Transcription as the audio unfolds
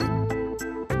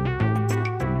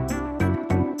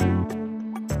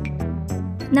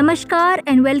Namaskar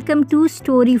and welcome to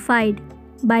Storyfied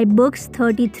by Books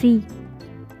 33.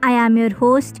 I am your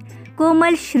host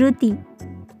Komal Shruti.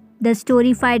 The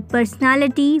Storyfied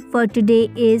personality for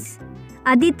today is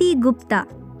Aditi Gupta.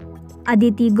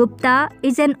 Aditi Gupta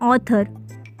is an author,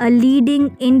 a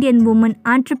leading Indian woman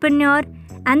entrepreneur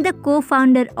and the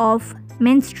co-founder of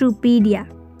Menstrupedia.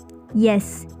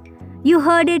 Yes, you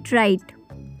heard it right.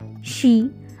 She,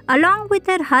 along with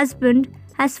her husband,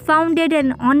 has founded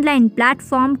an online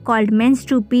platform called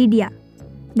Menstrupedia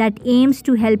that aims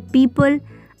to help people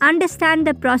understand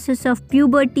the process of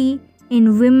puberty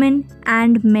in women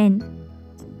and men.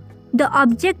 The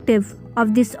objective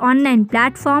of this online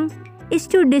platform is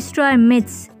to destroy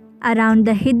myths around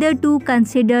the hitherto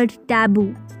considered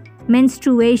taboo,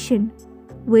 menstruation,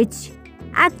 which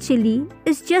actually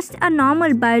is just a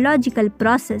normal biological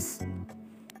process.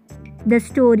 The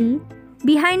story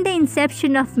behind the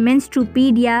inception of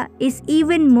Menstrupedia is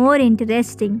even more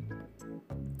interesting.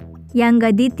 Young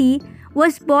Aditi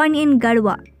was born in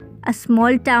Garhwa, a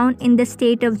small town in the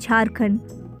state of Jharkhand.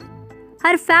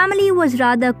 Her family was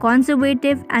rather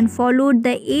conservative and followed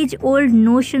the age-old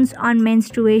notions on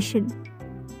menstruation.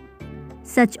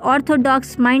 Such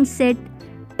orthodox mindset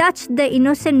touched the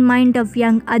innocent mind of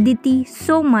young Aditi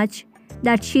so much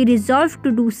that she resolved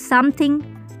to do something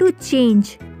to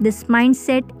change this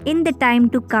mindset in the time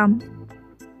to come.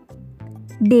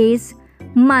 Days,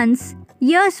 months,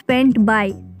 years went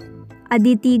by.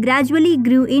 Aditi gradually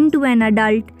grew into an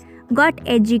adult, got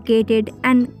educated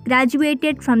and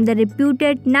graduated from the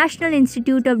reputed National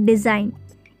Institute of Design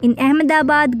in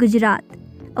Ahmedabad, Gujarat,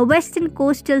 a western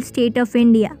coastal state of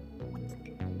India.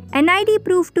 NID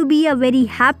proved to be a very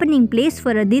happening place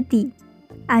for Aditi,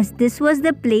 as this was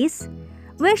the place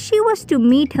where she was to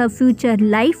meet her future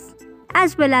life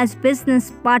as well as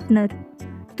business partner,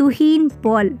 Tuhin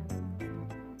Paul.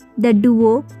 The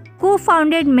duo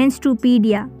co-founded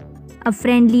Menstrupedia, a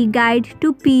friendly guide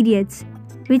to periods,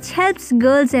 which helps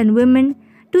girls and women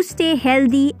to stay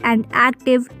healthy and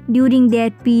active during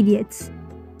their periods.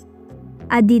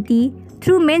 Aditi,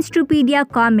 through Menstrupedia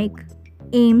comic,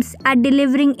 aims at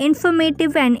delivering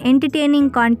informative and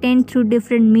entertaining content through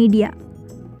different media.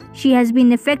 She has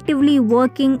been effectively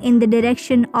working in the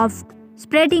direction of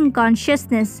spreading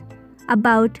consciousness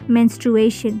about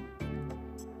menstruation.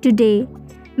 Today,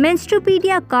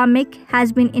 Menstrupedia comic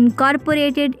has been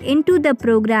incorporated into the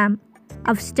program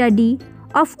of study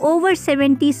of over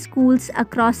 70 schools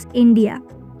across India.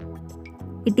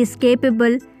 It is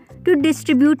capable to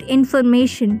distribute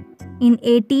information in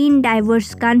 18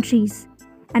 diverse countries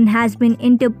and has been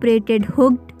interpreted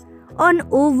hooked on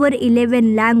over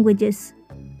 11 languages.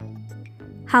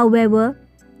 However,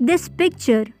 this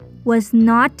picture was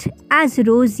not as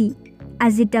rosy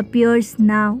as it appears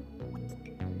now.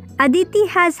 Aditi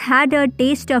has had a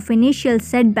taste of initial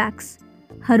setbacks.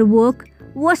 Her work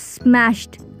was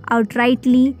smashed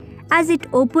outrightly as it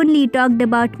openly talked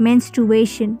about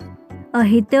menstruation, a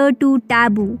hitherto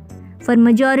taboo for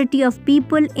majority of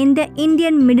people in the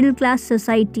Indian middle-class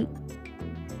society.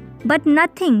 But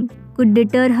nothing could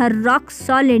deter her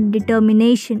rock-solid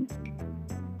determination.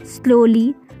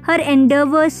 Slowly, her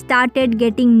endeavors started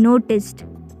getting noticed,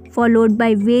 followed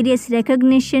by various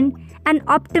recognition and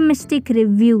optimistic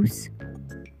reviews.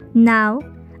 Now,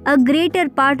 a greater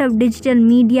part of digital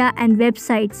media and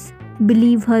websites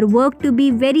believe her work to be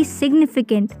very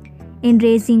significant in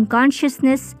raising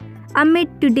consciousness amid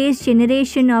today's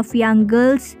generation of young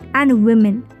girls and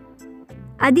women.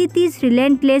 Aditi's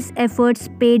relentless efforts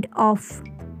paid off.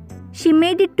 She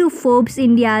made it to Forbes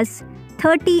India's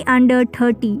 30 Under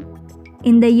 30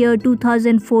 in the year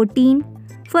 2014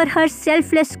 for her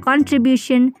selfless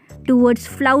contribution towards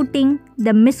flouting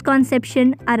the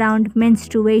misconception around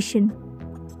menstruation.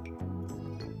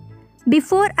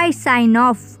 Before I sign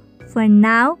off, for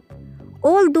now,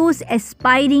 all those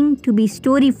aspiring to be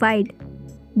storyfied,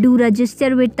 do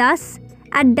register with us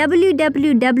at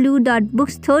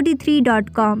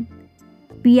www.books33.com.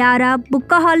 We are a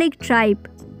bookaholic tribe,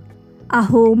 a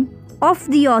home of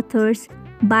the authors,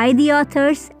 by the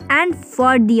authors and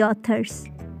for the authors.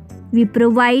 We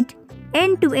provide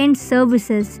end-to-end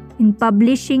services in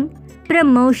publishing,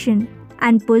 promotion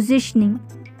and positioning,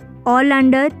 all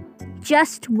under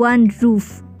just one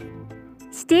roof.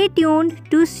 Stay tuned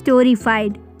to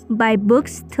Storyfied by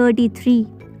Books 33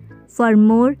 for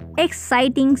more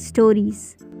exciting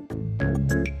stories.